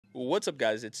What's up,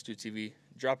 guys? It's Ttrs,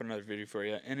 dropping another video for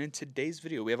you. And in today's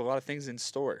video, we have a lot of things in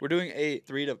store. We're doing a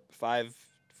 3 to 5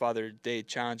 Father Day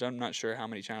challenge. I'm not sure how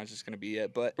many challenges it's going to be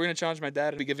yet, but we're going to challenge my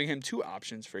dad. I'll be giving him 2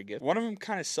 options for a gift. One of them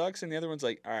kind of sucks, and the other one's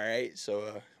like, all right. So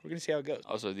we're going to see how it goes.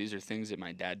 Also, these are things that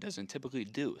my dad doesn't typically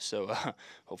do, so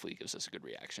hopefully he gives us a good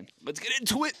reaction. Let's get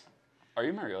into it. Are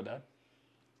you my real dad?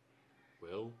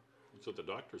 Well, that's what the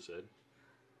doctor said.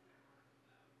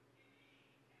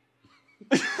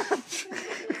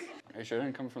 Are you sure it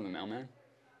didn't come from the mailman?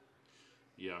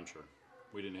 Yeah, I'm sure.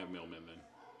 We didn't have mailmen then.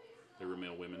 They were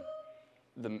mail women.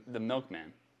 The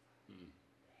milkman.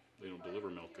 They don't deliver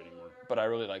milk anymore. But I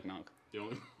really like milk. The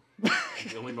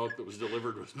only milk that was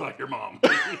delivered was by your mom.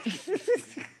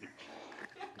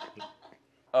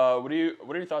 What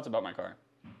are your thoughts about my car?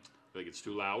 I think it's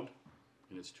too loud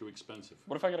and it's too expensive.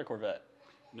 What if I get a Corvette?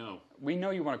 No. We know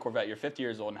you want a Corvette. You're 50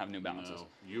 years old and have New Balances. No.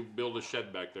 You build a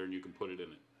shed back there and you can put it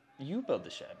in it. You build the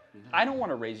shed. No. I don't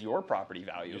want to raise your property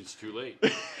value. It's too late.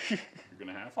 You're going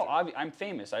to have to. Oh, I'm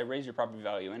famous. I raise your property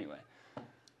value anyway.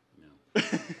 No.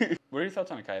 What are your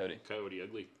thoughts on a coyote? Coyote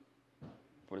ugly.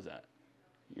 What is that?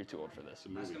 You're too old for this. It's a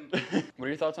movie. What are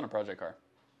your thoughts on a project car?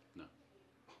 No.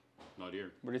 Not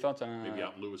here. What are your thoughts on... Maybe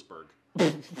out in Lewisburg.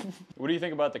 What do you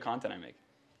think about the content I make?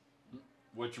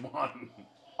 Which one?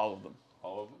 All of them.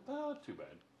 All of them? Too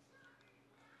bad.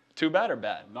 Too bad or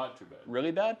bad? Not too bad.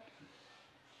 Really bad?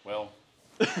 Well.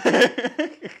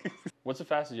 What's the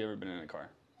fastest you ever been in a car?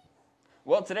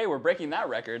 Well, today we're breaking that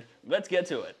record. Let's get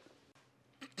to it.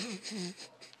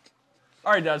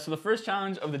 All right, Dad, so the first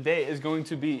challenge of the day is going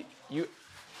to be you...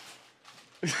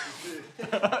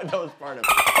 That was part of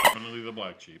it. Definitely the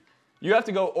black sheep. You have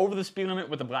to go over the speed limit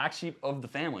with the black sheep of the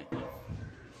family.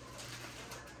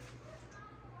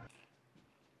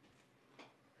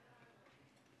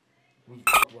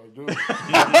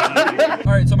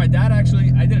 All right, so my dad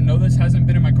actually, I didn't know this, hasn't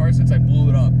been in my car since I blew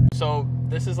it up. So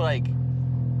this is like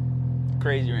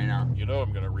crazy right now. You know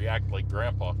I'm going to react like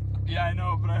Grandpa. Yeah, I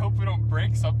know, but I hope we don't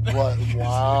break something. What?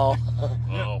 Wow.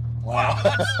 Oh. Wow.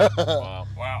 Wow.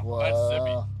 Wow, Wow.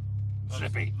 that's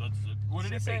zippy. Zippy. What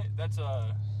did he say? That's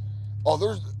Oh,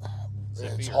 there's.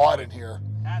 It's hot in here.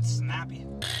 That's snappy.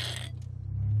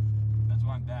 That's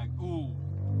my bag. Ooh,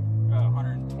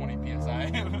 120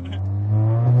 psi.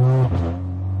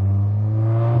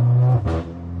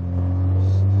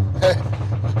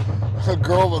 A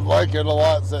girl would like it a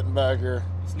lot sitting back here.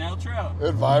 Snail trail.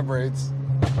 It vibrates.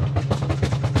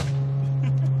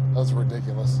 That's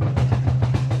ridiculous.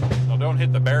 No, don't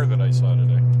hit the bear that I saw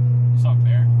today. What's up,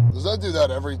 bear? Does that do that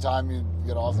every time you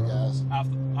get off the gas?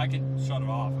 I can shut it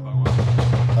off if I want.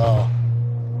 Oh.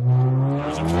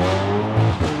 There's a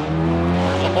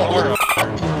motor up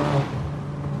there.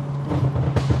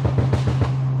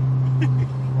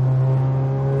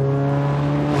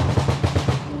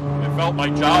 It felt my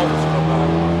jowls come out.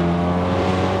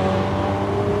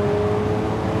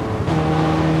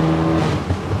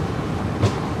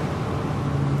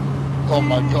 Oh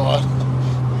my God.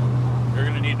 You're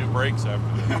going to need new brakes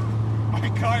after this. My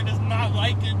car does not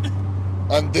like it.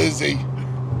 I'm dizzy.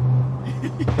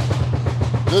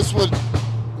 This would.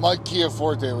 My Kia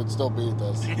Forte would still beat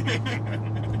this.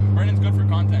 Brennan's good for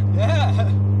content. Yeah.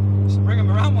 Should bring him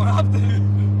around more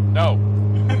often. No.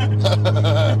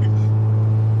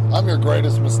 I'm your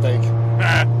greatest mistake.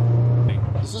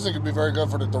 This isn't going to be very good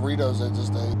for the Doritos I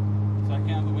just ate. So I can't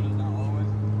have the windows down all the way?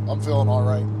 I'm feeling all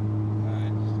right.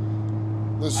 Alright.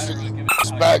 This I didn't really give a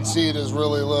shit how back you seat is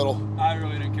really little. I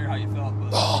really didn't care how you felt,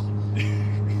 but...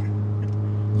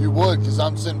 You would, because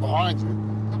I'm sitting behind you.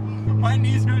 My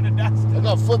knees are in the desk. I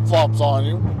got flip-flops on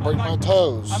you. Break my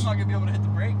toes. I'm not going to be able to hit the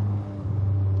brake.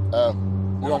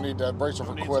 You don't need that. Brakes are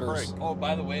for Who needs a quitters. brake? Oh,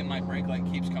 by the way, my brake light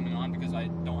keeps coming on because I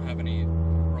don't have any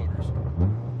rotors.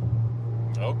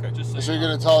 Okay. Just So you're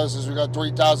going to tell us is we got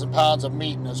 3,000 pounds of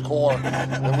meat in this core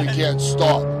and we can't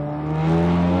stop.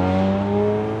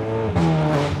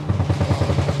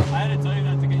 I had to tell you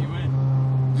that to get you in.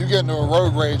 You get into a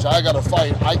road rage, I got to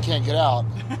fight. I can't get out.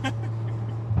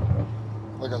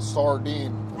 Like a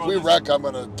sardine. If we wreck, I'm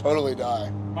going to totally die.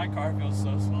 My car feels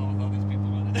so slow with all these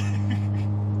people in it.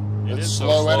 It It's is so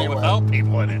slow slow anyway. without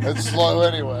people in it. It's slow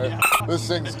anyway. Yeah. This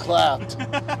thing's clapped.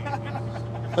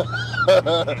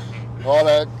 all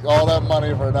that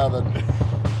money for nothing.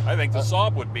 I think the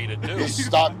Saab would beat it too. This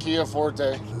stock Kia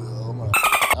Forte.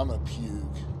 I'm gonna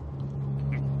puke.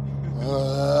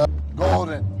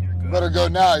 Golden. Better go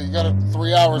now. You got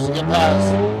 3 hours to get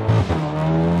past.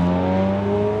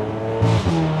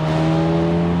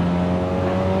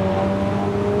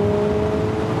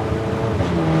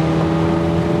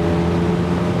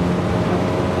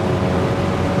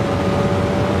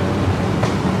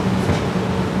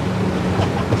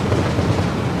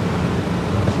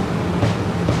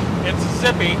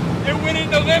 Mississippi. It went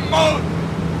into limp mode.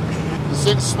 This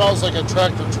thing smells like a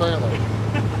tractor trailer.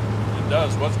 It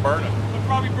does. What's burning? We're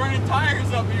probably burning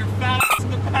tires up in your fat ass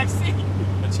in the back seat.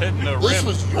 It's hitting the rim. This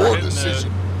was or your hitting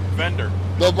decision. The fender.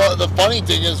 The funny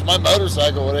thing is, my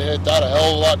motorcycle would have hit that a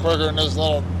hell of a lot quicker than this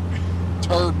little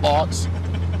turd box.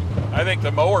 I think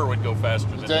the mower would go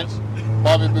faster than Then this.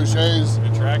 Bobby Boucher's.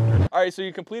 The tractor. All right, so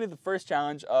you completed the first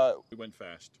challenge. We went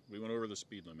fast. We went over the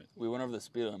speed limit. We went over the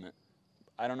speed limit.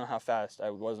 I don't know how fast. I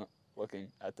wasn't looking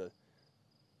at the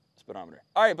speedometer.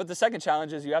 All right, but the second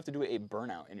challenge is you have to do a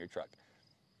burnout in your truck.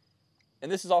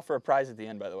 And this is all for a prize at the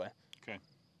end, by the way. Okay,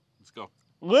 let's go.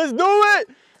 Let's do it!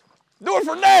 Do it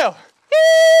for now!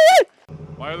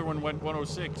 My other one went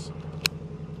 106.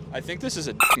 I think this is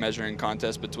a measuring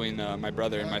contest between my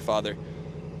brother and my father.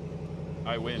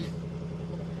 I win.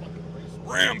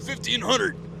 Ram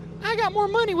 1500! I got more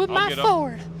money with I'll my get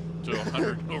Ford. up to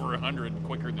 100, over 100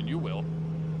 quicker than you will.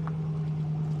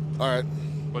 All right.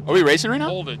 But Are we racing right now?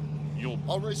 Hold it. You'll.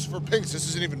 I'll race for pinks. This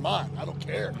isn't even mine. I don't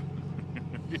care.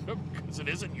 Because it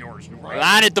isn't yours. Right?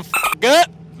 Line it the f up!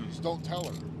 Just don't tell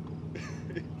her.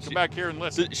 Come back here and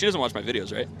listen. She doesn't watch my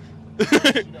videos, right?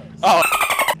 Oh,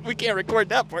 we can't record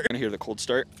that part. I'm gonna hear the cold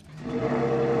start.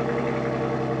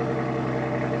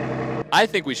 I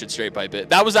think we should straight pipe it.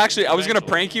 That was actually, I was gonna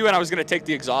prank you and I was gonna take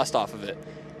the exhaust off of it.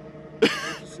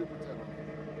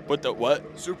 Put the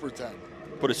what? Super 10.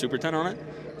 Put a Super 10 on it?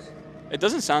 Yes. It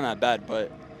doesn't sound that bad,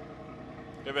 but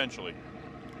Eventually.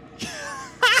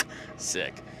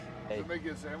 sick. Can I make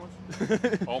you a sandwich?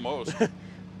 Almost.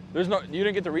 There's no, you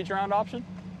didn't get the reach around option?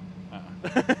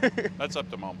 That's up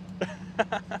to Mom.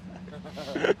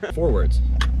 Forwards.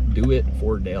 Do it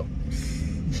for Dale.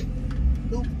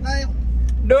 Do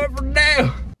it for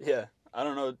Dale. Yeah, I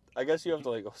don't know. I guess you have to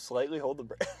like slightly hold the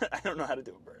brake. I don't know how to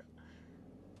do a burnout.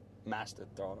 Mash the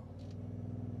throttle.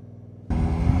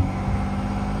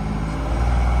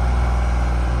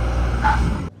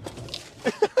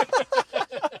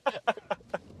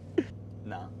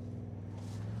 No.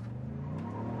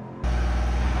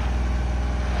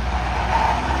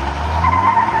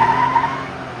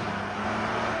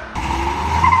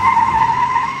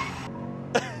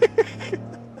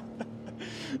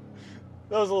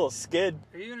 That was a little skid.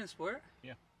 Are you gonna swear?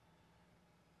 Yeah.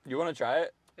 You want to try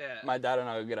it? Yeah. My dad and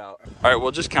I will get out. All right,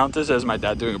 we'll just count this as my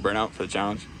dad doing a burnout for the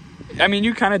challenge. I mean,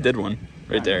 you kind of did one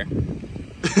right there. No,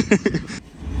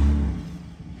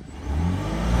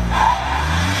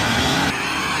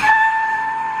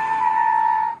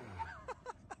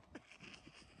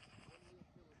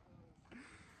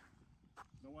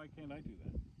 why can't I do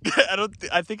that?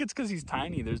 I think it's because he's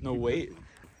tiny. There's no weight.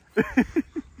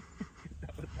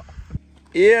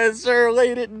 Yes, sir.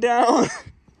 Laid it down.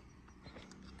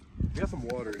 Get some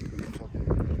water.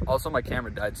 Also, my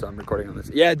camera died, so I'm recording on this.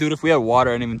 Yeah, dude, if we had water,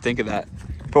 I didn't even think of that.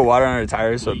 Put water on our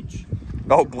tires. Bleach. So...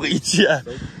 Oh, bleach, yeah.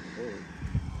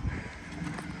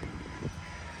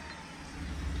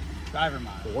 Driver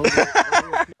mile.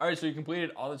 All right, so you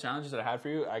completed all the challenges that I had for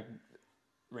you. I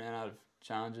ran out of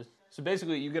challenges. So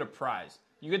basically, you get a prize.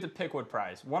 You get to pick what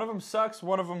prize. One of them sucks.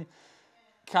 One of them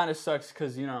kind of sucks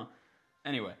because, you know,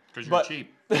 anyway. Because you're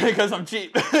cheap. Because I'm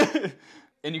cheap.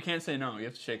 And you can't say no. You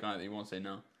have to shake on it. You won't say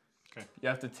no. Okay. You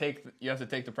have to take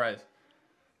the prize.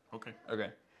 Okay.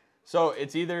 Okay. So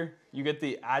it's either you get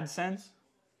the AdSense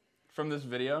from this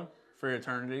video for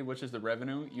eternity, which is the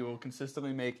revenue you will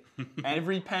consistently make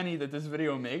every penny that this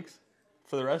video makes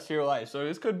for the rest of your life. So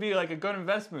this could be like a good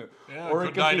investment. Yeah, or it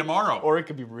could die be, tomorrow. Or it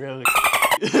could be really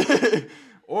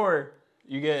or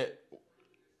you get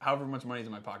however much money is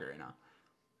in my pocket right now.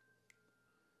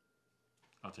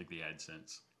 I'll take the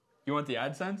AdSense. You want the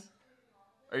AdSense?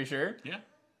 Are you sure? Yeah.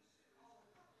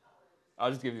 I'll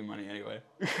just give you the money anyway.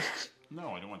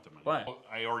 No, I don't want the money. Why?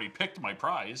 I already picked my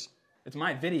prize. It's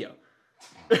my video.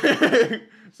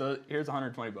 So here's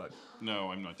 120 bucks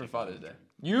No, I'm not for taking Father's it. Day.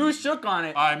 You shook on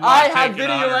it. I'm not I have taking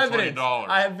video $120. evidence.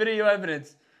 I have video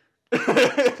evidence.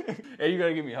 Hey, you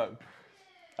gotta give me a hug.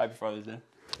 Happy Father's Day.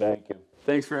 Thank you.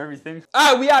 Thanks for everything.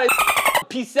 All right, we out.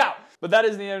 Peace out. But that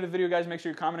is the end of the video, guys. Make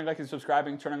sure you're commenting, liking,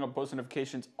 subscribing, turning on post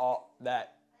notifications, all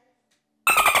that.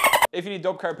 If you need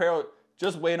dope car apparel,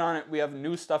 just wait on it. We have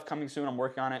new stuff coming soon. I'm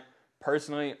working on it.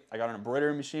 Personally, I got an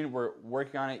embroidery machine. We're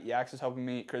working on it. Yax is helping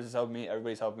me. Chris is helping me.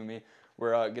 Everybody's helping me.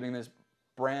 We're getting this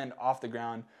brand off the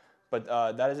ground. But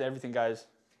that is everything, guys.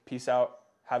 Peace out.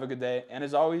 Have a good day. And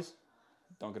as always,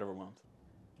 don't get overwhelmed.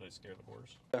 Did I scare the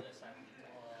horse?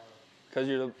 Because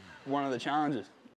you're one of the challenges.